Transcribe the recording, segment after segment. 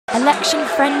Election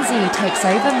frenzy takes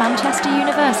over Manchester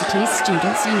University's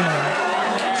Students' Union.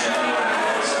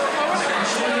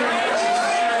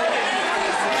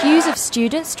 Queues of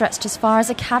students stretched as far as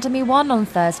Academy 1 on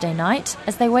Thursday night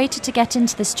as they waited to get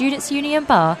into the Students' Union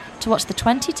bar to watch the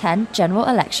 2010 general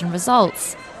election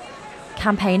results.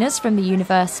 Campaigners from the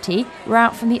university were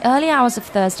out from the early hours of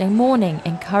Thursday morning,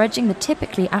 encouraging the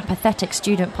typically apathetic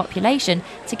student population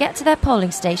to get to their polling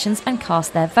stations and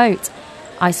cast their vote.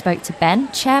 I spoke to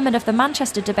Ben, chairman of the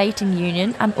Manchester Debating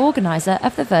Union and organiser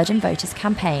of the Virgin Voters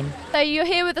campaign. So you're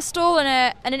here with a stall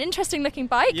and an interesting looking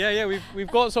bike? Yeah, we've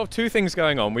got sort of two things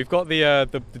going on. We've got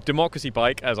the democracy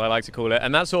bike, as I like to call it,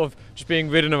 and that's sort of just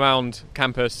being ridden around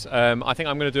campus. I think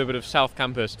I'm going to do a bit of South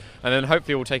Campus, and then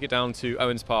hopefully we'll take it down to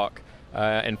Owens Park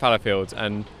in Fallowfield,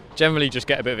 and generally just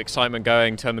get a bit of excitement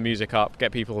going, turn the music up,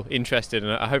 get people interested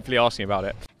and hopefully asking about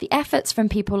it. The efforts from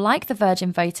people like the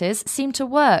Virgin Voters seemed to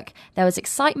work. There was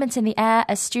excitement in the air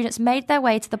as students made their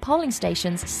way to the polling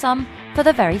stations, some for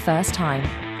the very first time.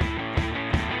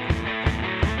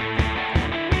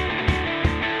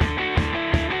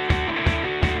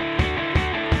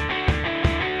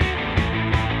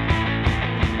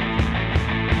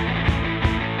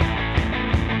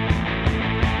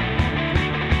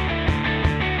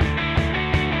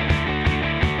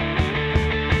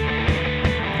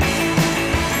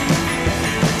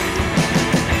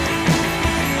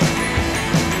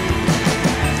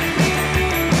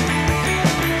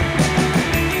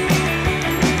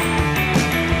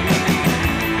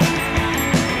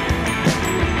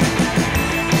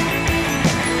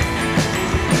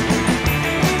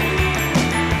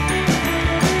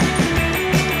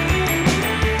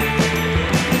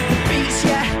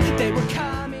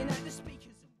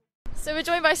 So we're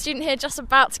joined by a student here just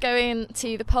about to go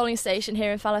into the polling station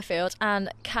here in Fallowfield and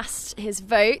cast his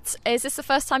vote. Is this the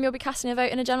first time you'll be casting a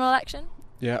vote in a general election?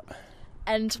 Yeah.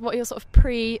 And what are your sort of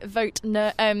pre-vote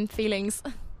feelings?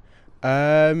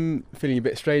 Feeling a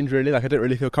bit strange really, like I don't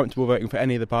really feel comfortable voting for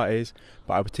any of the parties,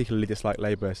 but I particularly dislike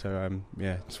Labour, so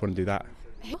just want to do that.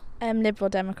 Liberal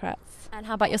Democrats. And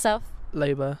how about yourself?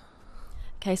 Labour.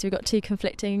 Okay, so we've got two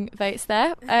conflicting votes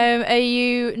there. Are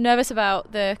you nervous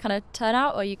about the kind of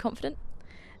turnout, or are you confident?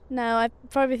 No, I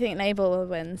probably think Labour will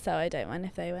win, so I don't mind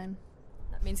if they win.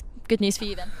 That means good news for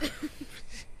you then.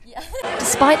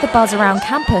 Despite the buzz around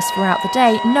campus throughout the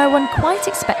day, no one quite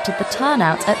expected the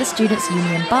turnout at the Students'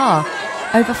 Union bar.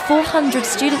 Over 400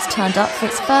 students turned up for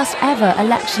its first ever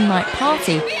election night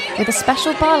party, with a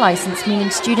special bar licence meaning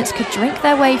students could drink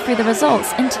their way through the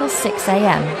results until 6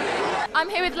 a.m. I'm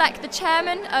here with the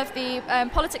chairman of the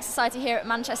Politics Society here at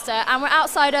Manchester, and we're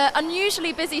outside an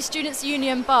unusually busy Students'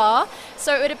 Union bar,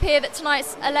 so it would appear that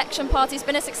tonight's election party's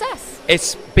been a success.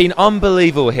 It's been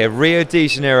unbelievable here. Rio de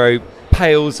Janeiro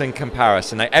pales in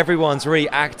comparison. Like, everyone's really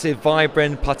active,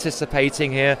 vibrant,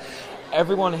 participating here.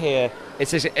 Everyone here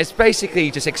is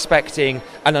basically just expecting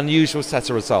an unusual set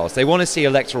of results. They want to see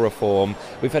electoral reform.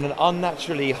 We've had an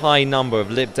unnaturally high number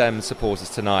of Lib Dem supporters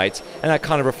tonight, and that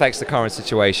kind of reflects the current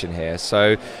situation here.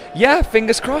 So, yeah,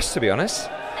 fingers crossed, to be honest.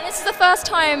 And this is the first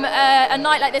time a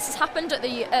night like this has happened at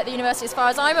the university, as far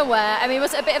as I'm aware. I mean,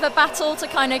 was it a bit of a battle to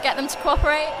kind of get them to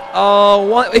cooperate?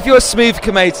 Oh, if you're a smooth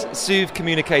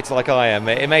communicator like I am,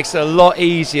 it makes it a lot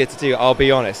easier to do, I'll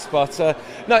be honest. But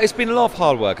no, it's been a lot of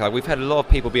hard work. We've had a lot of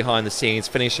people behind the scenes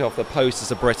finish off the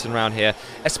posters of Britain around here,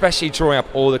 especially drawing up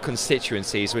all the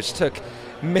constituencies, which took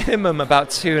minimum about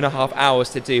 2.5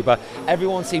 hours to do, but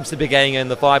everyone seems to be getting in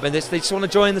the vibe, and they just want to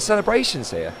join the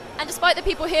celebrations here. And despite the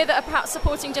people here that are perhaps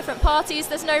supporting different parties,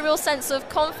 there's no real sense of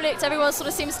conflict. Everyone sort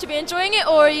of seems to be enjoying it,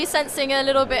 or are you sensing a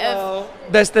little bit of...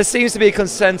 There seems to be a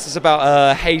consensus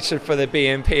about hatred for the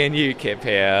BNP and UKIP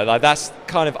here. Like, that's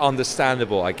kind of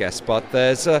understandable, I guess, but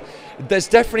there's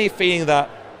definitely a feeling that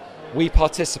we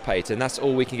participate, and that's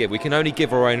all we can give. We can only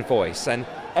give our own voice, and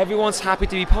everyone's happy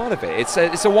to be part of it.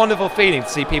 It's a wonderful feeling to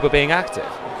see people being active.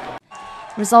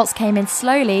 Results came in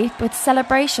slowly, with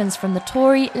celebrations from the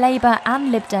Tory, Labour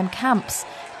and Lib Dem camps.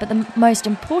 But the most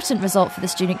important result for the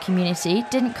student community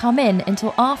didn't come in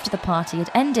until after the party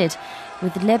had ended,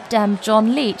 with Lib Dem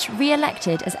John Leach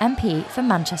re-elected as MP for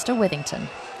Manchester Withington.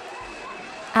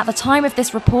 At the time of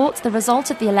this report, the result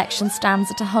of the election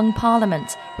stands at a hung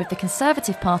parliament, with the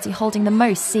Conservative Party holding the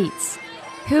most seats.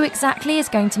 Who exactly is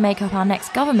going to make up our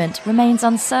next government remains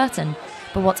uncertain,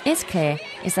 but what is clear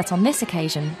is that on this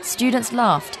occasion, students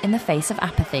laughed in the face of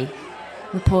apathy.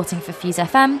 Reporting for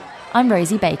fusefm, I'm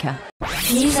Rosie Baker.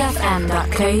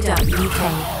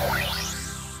 fusefm.co.uk